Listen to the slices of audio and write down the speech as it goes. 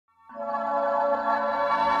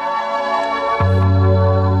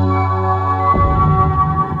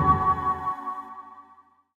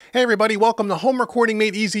Hey everybody, welcome to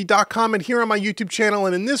HomeRecordingMadeEasy.com, and here on my YouTube channel,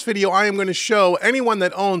 and in this video I am going to show anyone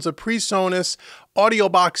that owns a Presonus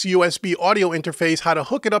AudioBox USB audio interface how to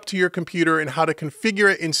hook it up to your computer and how to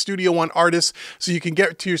configure it in Studio One Artist so you can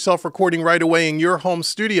get to yourself recording right away in your home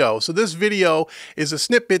studio. So this video is a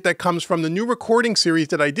snippet that comes from the new recording series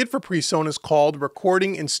that I did for Presonus called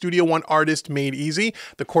Recording in Studio One Artist Made Easy.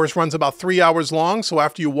 The course runs about 3 hours long, so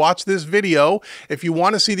after you watch this video, if you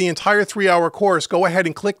want to see the entire 3-hour course, go ahead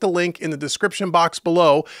and click the link in the description box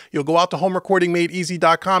below. You'll go out to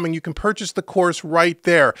HomeRecordingMadeEasy.com and you can purchase the course right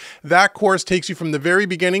there. That course takes you from the very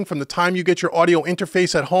beginning, from the time you get your audio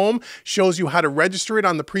interface at home, shows you how to register it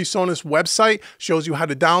on the Presonus website, shows you how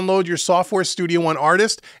to download your software Studio One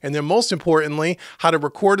Artist, and then most importantly, how to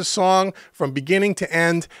record a song from beginning to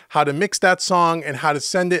end, how to mix that song, and how to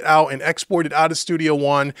send it out and export it out of Studio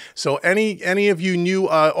One. So any of you new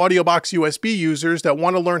AudioBox USB users that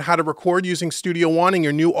want to learn how to record using Studio One and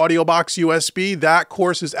your new AudioBox USB, that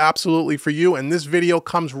course is absolutely for you, and this video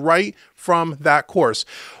comes right from that course.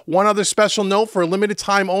 One other special note, for a limited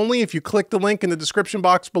time only, if you click the link in the description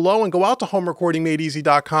box below and go out to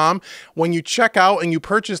HomeRecordingMadeEasy.com, when you check out and you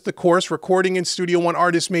purchase the course Recording in Studio One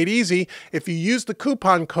Artist Made Easy, if you use the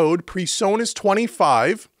coupon code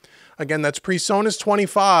Presonus25, again, that's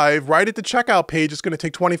Presonus25. Right at the checkout page, it's going to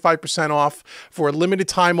take 25% off for a limited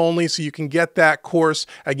time only, so you can get that course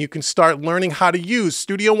and you can start learning how to use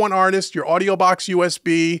Studio One Artist, your AudioBox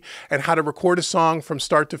USB, and how to record a song from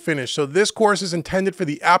start to finish. So this course is intended for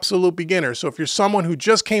the absolute beginner. So if you're someone who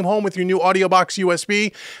just came home with your new AudioBox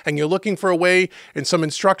USB and you're looking for a way and some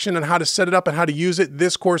instruction on how to set it up and how to use it,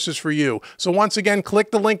 this course is for you. So once again, click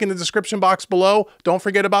the link in the description box below. Don't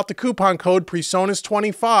forget about the coupon code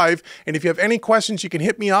Presonus25. And if you have any questions, you can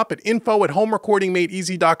hit me up at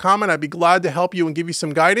info@HomeRecordingMadeEasy.com, and I'd be glad to help you and give you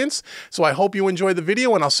some guidance. So I hope you enjoy the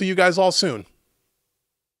video, and I'll see you guys all soon.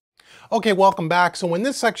 Okay, welcome back. So in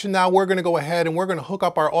this section now, we're going to go ahead and we're going to hook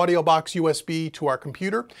up our AudioBox USB to our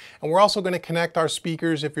computer. And we're also going to connect our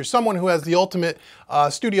speakers. If you're someone who has the ultimate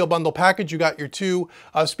studio bundle package, you got your two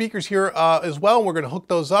speakers here as well. And we're going to hook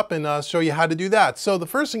those up and show you how to do that. So the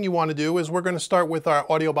first thing you want to do is we're going to start with our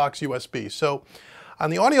AudioBox USB. So on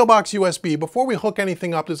the AudioBox USB, before we hook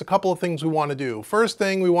anything up, there's a couple of things we want to do. First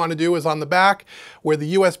thing we want to do is on the back where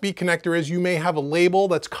the USB connector is, you may have a label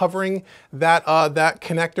that's covering that, that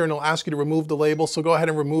connector, and it'll ask you to remove the label. So go ahead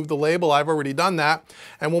and remove the label. I've already done that.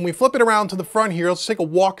 And when we flip it around to the front here, let's take a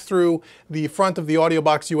walk through the front of the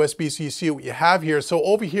AudioBox USB so you see what you have here. So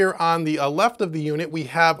over here on the left of the unit, we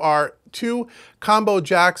have our two combo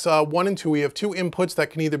jacks, 1 and 2. We have two inputs that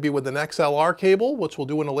can either be with an XLR cable, which we'll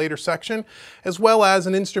do in a later section, as well as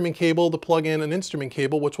an instrument cable to plug in an instrument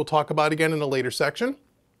cable, which we'll talk about again in a later section.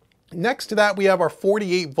 Next to that, we have our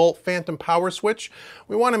 48-volt phantom power switch.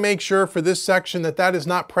 We want to make sure for this section that that is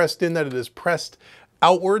not pressed in, that it is pressed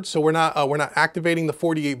outward, so we're not activating the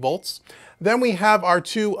 48 volts. Then we have our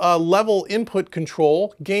two level input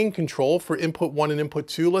control, gain control for input 1 and input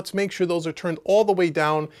 2. Let's make sure those are turned all the way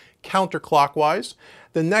down counterclockwise.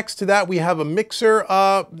 Then next to that, we have a mixer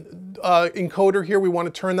encoder here. We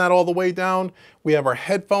want to turn that all the way down. We have our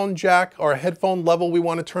headphone jack, our headphone level we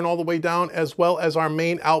want to turn all the way down, as well as our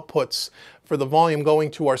main outputs for the volume going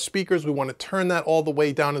to our speakers. We want to turn that all the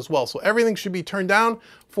way down as well. So everything should be turned down.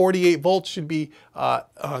 48 volts should be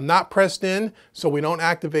not pressed in, so we don't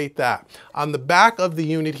activate that. On the back of the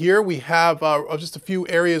unit here, we have just a few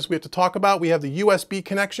areas we have to talk about. We have the USB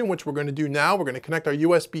connection, which we're going to do now. We're going to connect our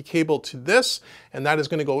USB cable to this, and that is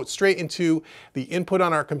going to go straight into the input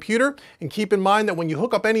on our computer. And keep in mind that when you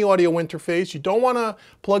hook up any audio interface, you don't want to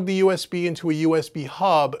plug the USB into a USB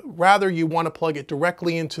hub. Rather, you want to plug it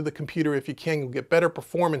directly into the computer if you can. You'll get better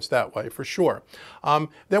performance that way, for sure.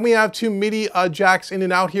 Then we have two MIDI jacks in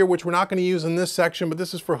and out here, which we're not going to use in this section, but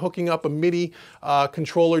this is for hooking up a MIDI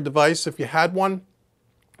controller device if you had one.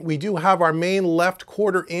 We do have our main left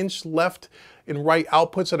 1/4 inch left and right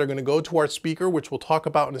outputs that are going to go to our speaker, which we'll talk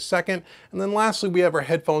about in a second. And then lastly, we have our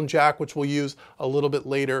headphone jack, which we'll use a little bit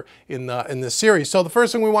later in this series. So the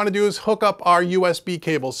first thing we want to do is hook up our USB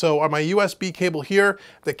cable. So on my USB cable here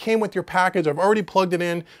that came with your package, I've already plugged it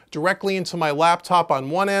in directly into my laptop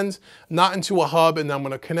on one end, not into a hub, and then I'm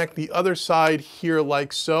going to connect the other side here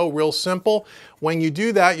like so, real simple. When you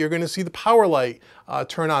do that, you're going to see the power light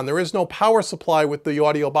turn on. There is no power supply with the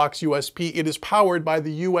AudioBox USB. It is powered by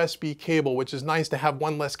the USB cable, which is nice to have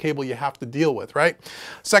one less cable you have to deal with, right?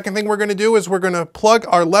 Second thing we're going to do is we're going to plug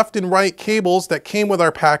our left and right cables that came with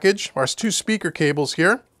our package, our two speaker cables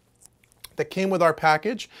here that came with our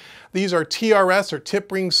package. These are TRS, or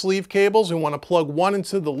tip ring sleeve cables. We want to plug one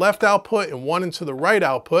into the left output and one into the right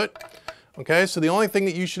output. Okay, so the only thing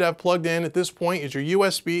that you should have plugged in at this point is your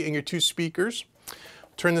USB and your 2 speakers.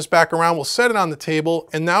 Turn this back around, we'll set it on the table,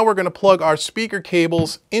 and now we're going to plug our speaker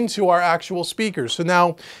cables into our actual speakers. So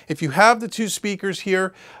now, if you have the 2 speakers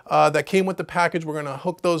here that came with the package, we're going to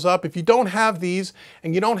hook those up. If you don't have these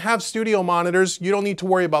and you don't have studio monitors, you don't need to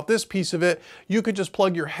worry about this piece of it. You could just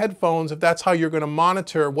plug your headphones if that's how you're going to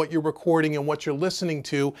monitor what you're recording and what you're listening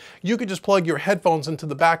to. You could just plug your headphones into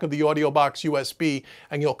the back of the AudioBox USB,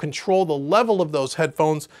 and you'll control the level of those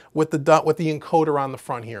headphones with the encoder on the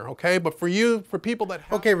front here. Okay, but for people that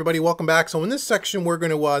okay, everybody, welcome back. So in this section, we're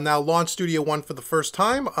going to now launch Studio One for the first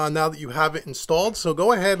time, now that you have it installed. So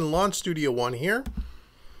go ahead and launch Studio One here.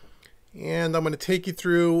 And I'm going to take you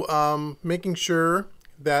through making sure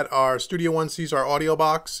that our Studio One sees our audio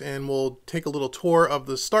box, and we'll take a little tour of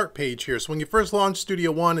the start page here. So when you first launch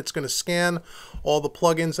Studio One, it's going to scan all the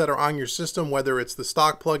plugins that are on your system, whether it's the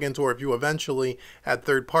stock plugins or if you eventually add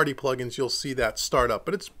third-party plugins, you'll see that start up.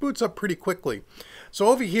 But it boots up pretty quickly. So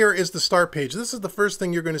over here is the start page. This is the first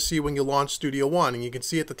thing you're going to see when you launch Studio One. And you can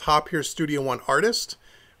see at the top here, Studio One Artist,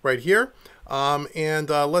 right here.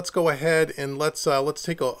 Let's go ahead and let's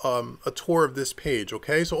take a tour of this page.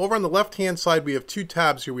 Okay, so over on the left hand side we have 2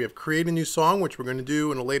 tabs here. We have create a new song, which we're going to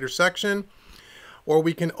do in a later section, or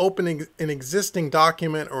we can open an existing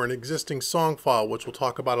document or an existing song file, which we'll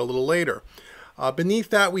talk about a little later. Beneath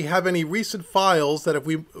that we have any recent files that if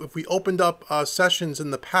we opened up sessions in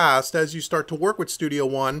the past, as you start to work with Studio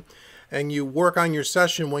One and you work on your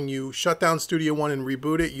session, when you shut down Studio One and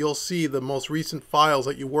reboot it, you'll see the most recent files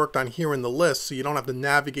that you worked on here in the list, so you don't have to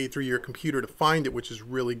navigate through your computer to find it, which is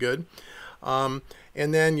really good. And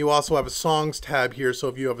then you also have a songs tab here, so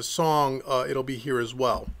if you have a song, it'll be here as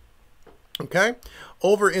well. Okay,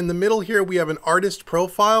 over in the middle here we have an artist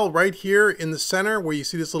profile. Right here in the center where you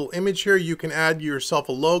see this little image here, you can add yourself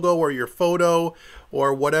a logo or your photo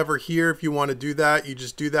or whatever here. If you want to do that, you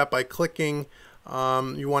just do that by clicking.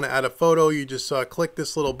 You want to add a photo, you just click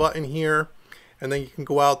this little button here, and then you can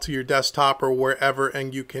go out to your desktop or wherever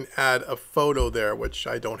and you can add a photo there, which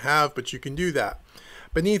I don't have, but you can do that.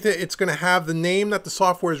 Beneath it, it's going to have the name that the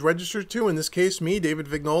software is registered to, in this case me, David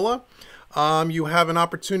Vignola. You have an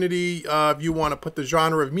opportunity if you want to put the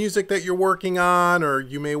genre of music that you're working on, or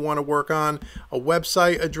you may want to work on a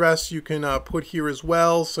website address you can put here as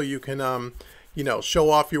well, so you can you know, show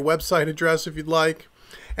off your website address if you'd like.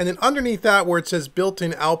 And then underneath that where it says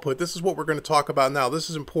built-in output, this is what we're going to talk about now. This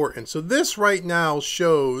is important. So this right now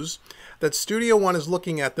shows that Studio One is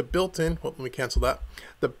looking at the built-in, well, let me cancel that,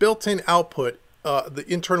 the built-in output, the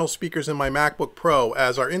internal speakers in my MacBook Pro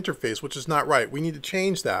as our interface, which is not right. We need to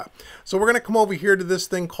change that. So we're going to come over here to this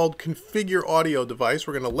thing called Configure Audio Device.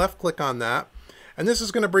 We're going to left click on that. And this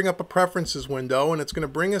is going to bring up a preferences window, and it's going to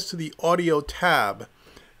bring us to the audio tab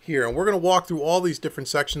here, and we're going to walk through all these different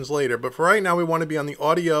sections later, but for right now we want to be on the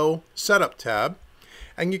audio setup tab.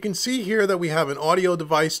 And you can see here that we have an audio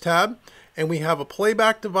device tab, and we have a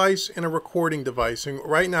playback device and a recording device. And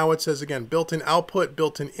right now it says again built-in output,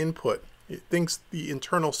 built-in input. It thinks the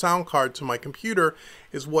internal sound card to my computer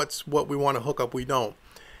is what we want to hook up. We don't.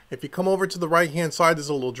 If you come over to the right hand side, there's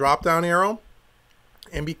a little drop down arrow.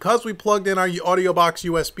 And because we plugged in our AudioBox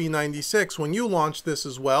USB 96, when you launch this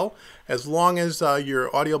as well, as long as your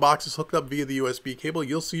AudioBox is hooked up via the USB cable,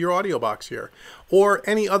 you'll see your AudioBox here. Or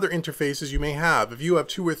any other interfaces you may have. If you have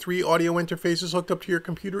 2 or 3 audio interfaces hooked up to your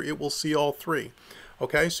computer, it will see all 3.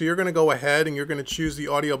 Okay, so you're going to go ahead and you're going to choose the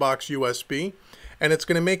AudioBox USB, and it's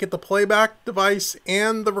going to make it the playback device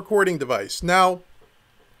and the recording device. Now,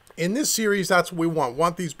 in this series, that's what we want. We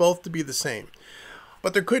want these both to be the same.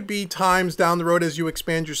 But there could be times down the road as you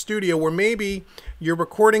expand your studio where maybe your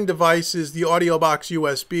recording device is the AudioBox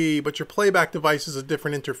USB, but your playback device is a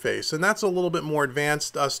different interface. And that's a little bit more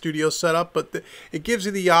advanced studio setup, but it gives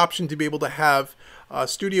you the option to be able to have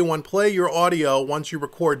Studio One play your audio once you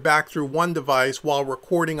record back through one device while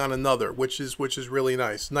recording on another, which is really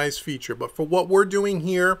nice. Nice feature. But for what we're doing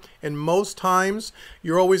here, and most times,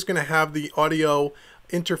 you're always going to have the audio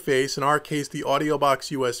interface, in our case the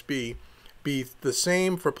AudioBox USB, be the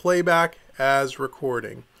same for playback as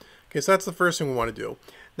recording. Okay, so that's the first thing we want to do.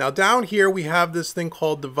 Now down here we have this thing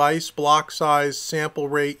called device block size, sample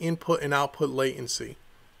rate, input and output latency.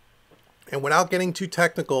 And without getting too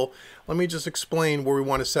technical, let me just explain where we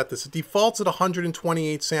want to set this. It defaults at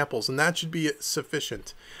 128 samples, and that should be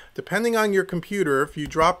sufficient. Depending on your computer, if you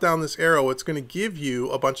drop down this arrow, it's going to give you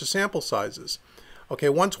a bunch of sample sizes. Okay,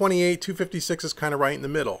 128, 256 is kind of right in the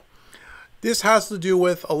middle. This has to do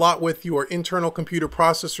with a lot with your internal computer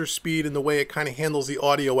processor speed and the way it kind of handles the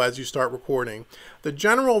audio as you start recording. The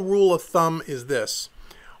general rule of thumb is this.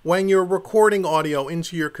 When you're recording audio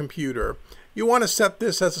into your computer, you want to set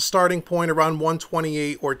this as a starting point around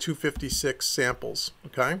 128 or 256 samples,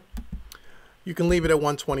 okay? You can leave it at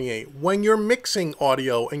 128. When you're mixing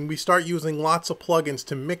audio and we start using lots of plugins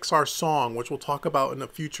to mix our song, which we'll talk about in a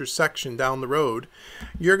future section down the road,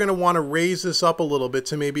 you're going to want to raise this up a little bit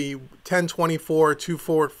to maybe 1024 or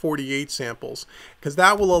 248 samples, because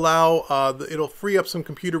that will allow, it'll free up some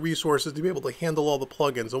computer resources to be able to handle all the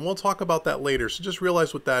plugins, and we'll talk about that later. So just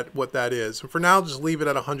realize what that is. And for now, just leave it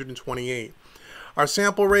at 128. Our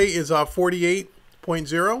sample rate is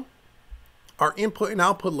 48.0. Our input and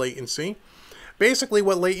output latency. Basically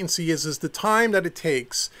what latency is the time that it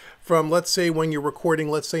takes from, let's say when you're recording,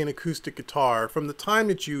 let's say an acoustic guitar, from the time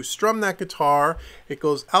that you strum that guitar, it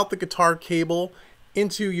goes out the guitar cable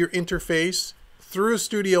into your interface, through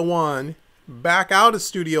Studio One, back out of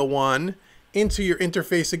Studio One, into your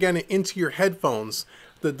interface again, and into your headphones.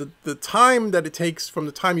 The time that it takes from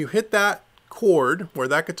the time you hit that chord, or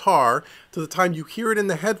that guitar, to the time you hear it in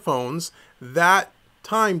the headphones, that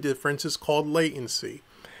time difference is called latency.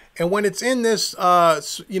 And when it's in this, small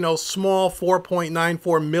 4.94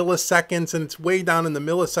 milliseconds, and it's way down in the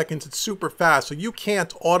milliseconds, it's super fast, so you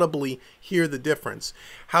can't audibly hear the difference.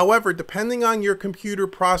 However, depending on your computer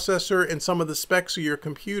processor and some of the specs of your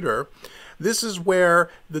computer, this is where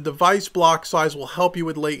the device block size will help you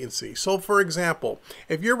with latency. So for example,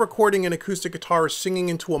 if you're recording an acoustic guitar or singing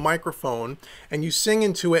into a microphone, and you sing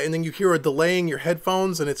into it and then you hear a delay in your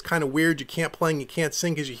headphones and it's kind of weird, you can't play and you can't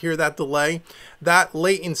sing because you hear that delay, that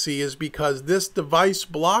latency is because this device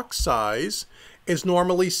block size is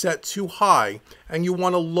normally set too high, and you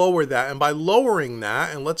want to lower that. And by lowering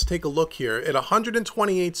that, and let's take a look here, at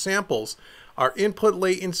 128 samples, our input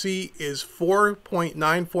latency is 4.94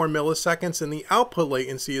 milliseconds and the output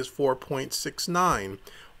latency is 4.69.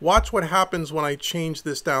 Watch what happens when I change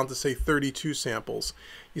this down to say 32 samples.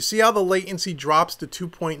 You see how the latency drops to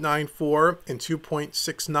 2.94 and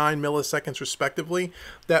 2.69 milliseconds respectively?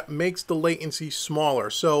 That makes the latency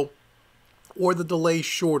smaller, or the delay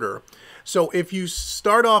shorter. So if you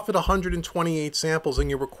start off at 128 samples and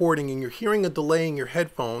you're recording and you're hearing a delay in your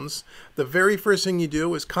headphones, the very first thing you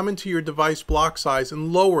do is come into your device block size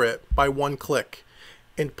and lower it by 1 click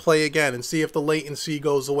and play again and see if the latency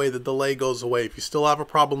goes away, the delay goes away. If you still have a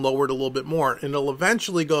problem, lower it a little bit more, and it'll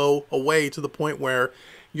eventually go away to the point where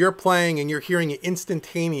you're playing and you're hearing it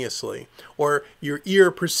instantaneously, or your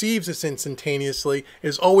ear perceives it instantaneously.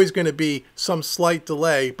 There's always going to be some slight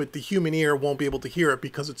delay, but the human ear won't be able to hear it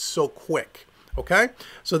because it's so quick. Okay,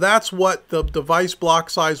 so that's what the device block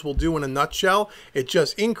size will do in a nutshell. It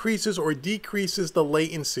just increases or decreases the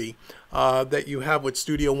latency that you have with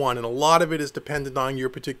Studio One, and a lot of it is dependent on your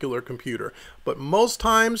particular computer. But most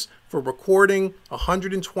times for recording,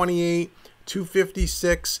 128,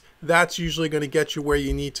 256, that's usually going to get you where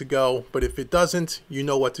you need to go. But if it doesn't, you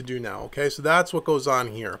know what to do now. Okay, so that's what goes on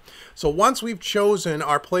here. So once we've chosen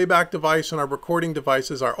our playback device and our recording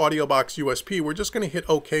devices, our AudioBox USB, we're just going to hit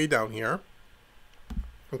OK down here.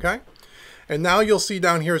 Okay, and now you'll see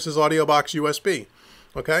down here it says AudioBox USB.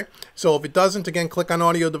 Okay, so if it doesn't, again, click on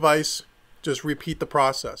audio device, just repeat the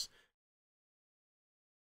process.